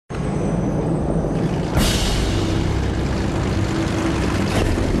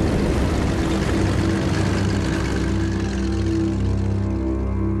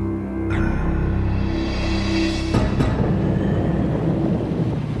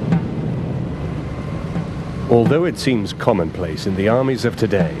Although it seems commonplace in the armies of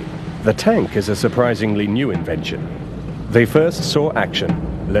today, the tank is a surprisingly new invention. They first saw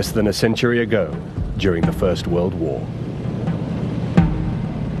action less than a century ago during the First World War.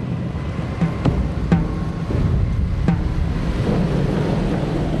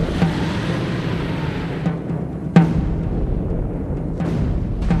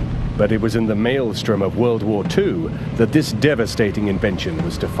 But it was in the maelstrom of World War II that this devastating invention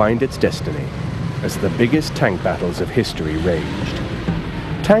was to find its destiny, as the biggest tank battles of history raged.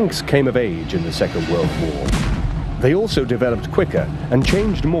 Tanks came of age in the Second World War. They also developed quicker and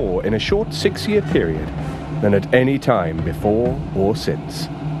changed more in a short 6-year period than at any time before or since.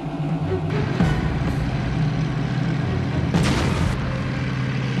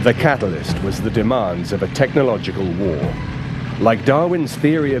 The catalyst was the demands of a technological war. Like Darwin's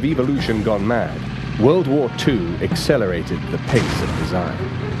theory of evolution gone mad, World War II accelerated the pace of design.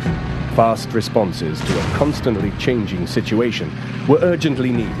 Fast responses to a constantly changing situation were urgently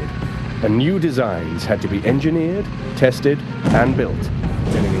needed, and new designs had to be engineered, tested, and built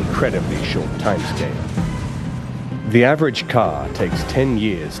in an incredibly short timescale. The average car takes 10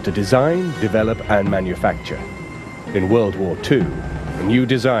 years to design, develop, and manufacture. In World War II, new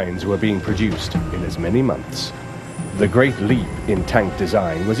designs were being produced in as many months. The great leap in tank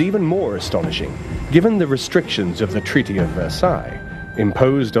design was even more astonishing, given the restrictions of the Treaty of Versailles,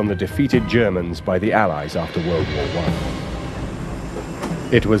 imposed on the defeated Germans by the Allies after World War I.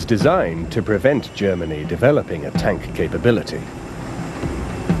 It was designed to prevent Germany developing a tank capability.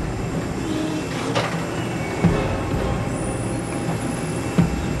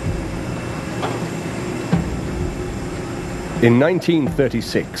 In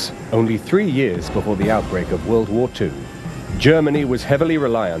 1936, only 3 years before the outbreak of World War II, Germany was heavily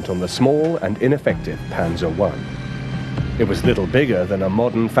reliant on the small and ineffective Panzer I. It was little bigger than a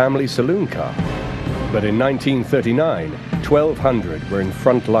modern family saloon car. But in 1939, 1,200 were in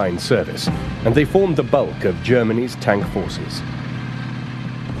front-line service, and they formed the bulk of Germany's tank forces.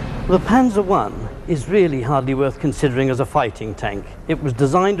 The Panzer I is really hardly worth considering as a fighting tank. It was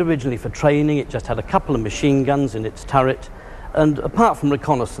designed originally for training. It just had a couple of machine guns in its turret. And apart from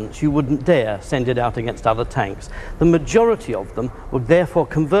reconnaissance, you wouldn't dare send it out against other tanks. The majority of them were therefore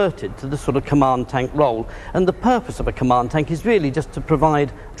converted to the sort of command tank role. And the purpose of a command tank is really just to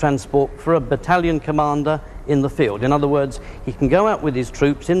provide transport for a battalion commander in the field. In other words, he can go out with his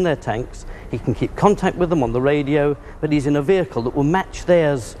troops in their tanks, he can keep contact with them on the radio, but he's in a vehicle that will match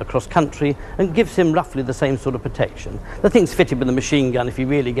theirs across country and gives him roughly the same sort of protection. The thing's fitted with a machine gun if he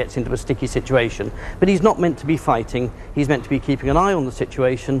really gets into a sticky situation, but he's not meant to be fighting, he's meant to be keeping an eye on the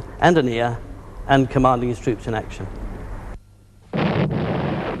situation and an ear and commanding his troops in action.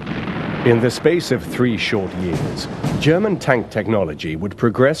 In the space of 3 short years, German tank technology would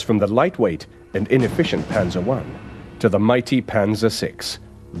progress from the lightweight and inefficient Panzer I to the mighty Panzer VI,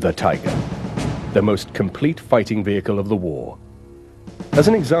 the Tiger, the most complete fighting vehicle of the war. As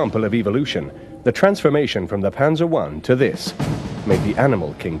an example of evolution, the transformation from the Panzer I to this made the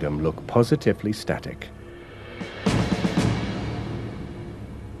animal kingdom look positively static.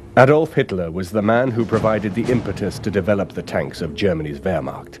 Adolf Hitler was the man who provided the impetus to develop the tanks of Germany's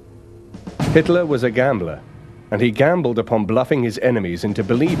Wehrmacht. Hitler was a gambler, and he gambled upon bluffing his enemies into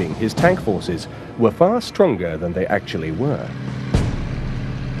believing his tank forces were far stronger than they actually were.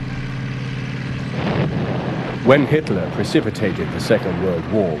 When Hitler precipitated the Second World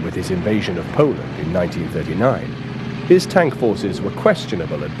War with his invasion of Poland in 1939, his tank forces were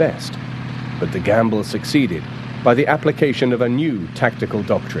questionable at best, but the gamble succeeded by the application of a new tactical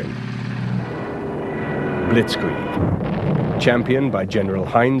doctrine: Blitzkrieg, championed by General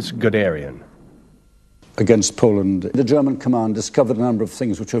Heinz Guderian. Against Poland, the German command discovered a number of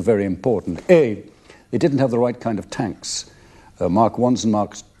things which were very important. A, they didn't have the right kind of tanks. Mark I's and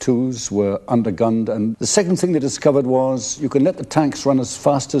Mark II's were undergunned, and the second thing they discovered was you can let the tanks run as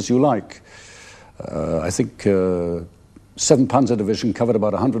fast as you like. I think 7th Panzer Division covered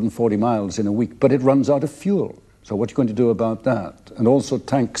about 140 miles in a week, but it runs out of fuel. So what are you going to do about that? And also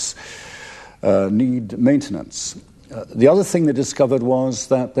tanks need maintenance. The other thing they discovered was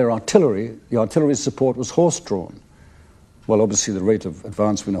that the artillery support was horse-drawn. Well, obviously the rate of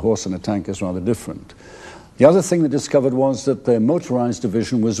advance between a horse and a tank is rather different. The other thing they discovered was that their motorized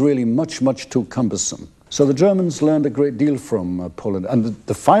division was really much, much too cumbersome. So the Germans learned a great deal from Poland. And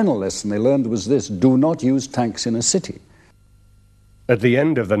the final lesson they learned was this: do not use tanks in a city. At the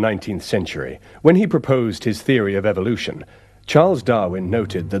end of the 19th century, when he proposed his theory of evolution, Charles Darwin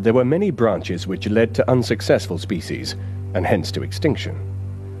noted that there were many branches which led to unsuccessful species, and hence to extinction.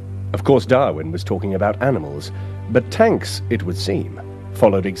 Of course, Darwin was talking about animals, but tanks, it would seem,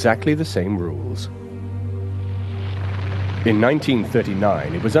 followed exactly the same rules. In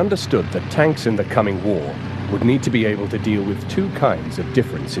 1939, it was understood that tanks in the coming war would need to be able to deal with two kinds of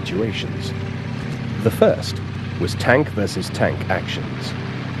different situations. The first was tank versus tank actions.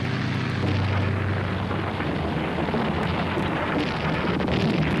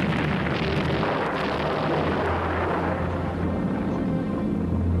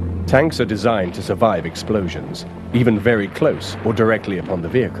 Tanks are designed to survive explosions, even very close or directly upon the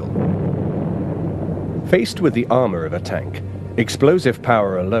vehicle. Faced with the armor of a tank, explosive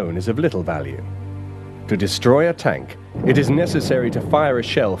power alone is of little value. To destroy a tank, it is necessary to fire a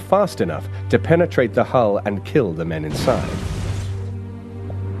shell fast enough to penetrate the hull and kill the men inside.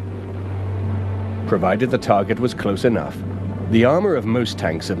 Provided the target was close enough, the armor of most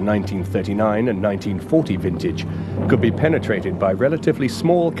tanks of 1939 and 1940 vintage could be penetrated by relatively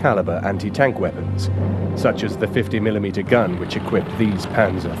small caliber anti-tank weapons, such as the 50mm gun which equipped these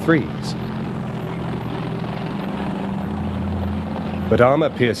Panzer IIIs. But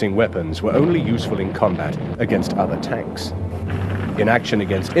armor-piercing weapons were only useful in combat against other tanks. In action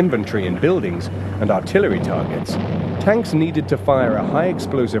against infantry in buildings and artillery targets, tanks needed to fire a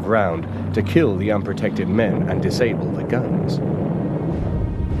high-explosive round to kill the unprotected men and disable the guns.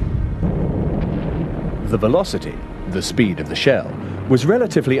 The velocity, the speed of the shell, was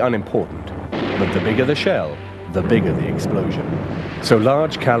relatively unimportant, but the bigger the shell, the bigger the explosion. So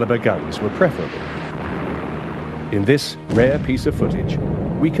large-caliber guns were preferable. In this rare piece of footage,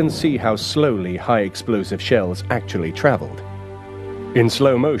 we can see how slowly high-explosive shells actually traveled. In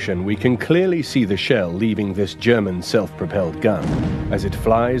slow motion, we can clearly see the shell leaving this German self-propelled gun as it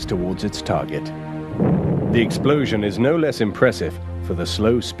flies towards its target. The explosion is no less impressive for the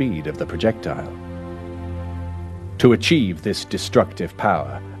slow speed of the projectile. To achieve this destructive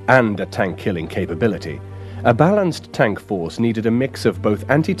power and a tank-killing capability, a balanced tank force needed a mix of both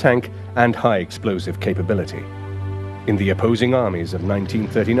anti-tank and high-explosive capability. In the opposing armies of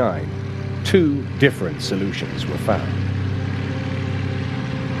 1939, two different solutions were found.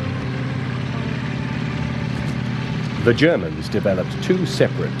 The Germans developed two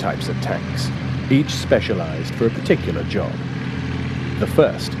separate types of tanks, each specialized for a particular job. The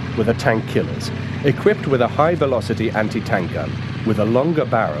first were the tank killers, equipped with a high-velocity anti-tank gun with a longer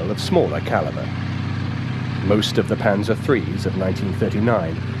barrel of smaller caliber. Most of the Panzer IIIs of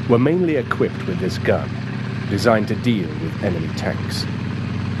 1939 were mainly equipped with this gun, designed to deal with enemy tanks.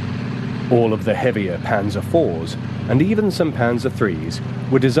 All of the heavier Panzer IVs and even some Panzer IIIs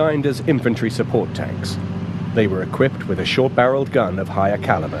were designed as infantry support tanks. They were equipped with a short-barreled gun of higher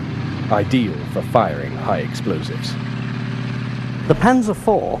caliber, ideal for firing high explosives. The Panzer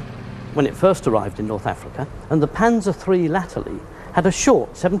IV, when it first arrived in North Africa, and the Panzer III latterly, had a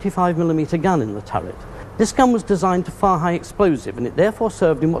short 75mm gun in the turret. This gun was designed to fire high explosive, and it therefore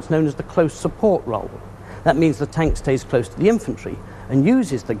served in what's known as the close support role. That means the tank stays close to the infantry and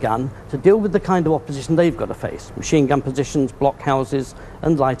uses the gun to deal with the kind of opposition they've got to face: machine gun positions, blockhouses,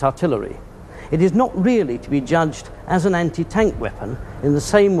 and light artillery. It is not really to be judged as an anti-tank weapon in the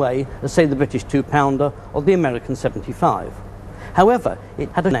same way as, say, the British 2-pounder or the American 75. However, it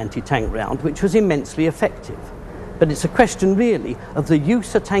had an anti-tank round which was immensely effective. But it's a question really of the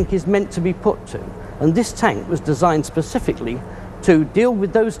use a tank is meant to be put to, and this tank was designed specifically to deal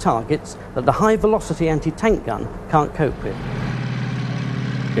with those targets that the high-velocity anti-tank gun can't cope with.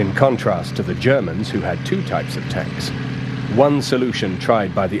 In contrast to the Germans, who had two types of tanks, one solution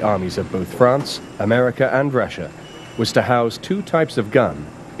tried by the armies of both France, America, and Russia was to house two types of gun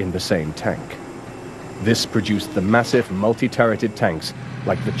in the same tank. This produced the massive multi-turreted tanks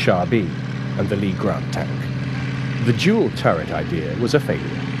like the Char-B and the Lee Grant tank. The dual turret idea was a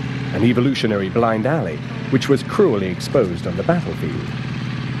failure, an evolutionary blind alley which was cruelly exposed on the battlefield.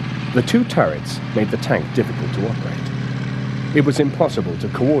 The two turrets made the tank difficult to operate. It was impossible to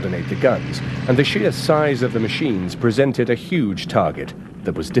coordinate the guns, and the sheer size of the machines presented a huge target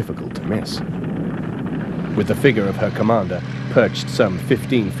that was difficult to miss. With the figure of her commander perched some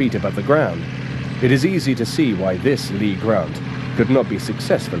 15 feet above the ground, it is easy to see why this Lee Grant could not be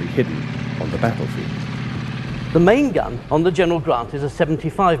successfully hidden on the battlefield. The main gun on the General Grant is a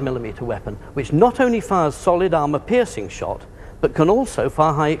 75mm weapon, which not only fires solid armor-piercing shot, but can also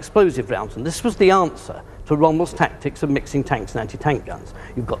fire high explosive rounds, and this was the answer to Rommel's tactics of mixing tanks and anti-tank guns.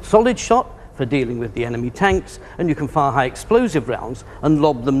 You've got solid shot for dealing with the enemy tanks, and you can fire high explosive rounds and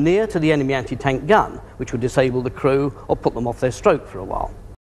lob them near to the enemy anti-tank gun, which would disable the crew or put them off their stroke for a while.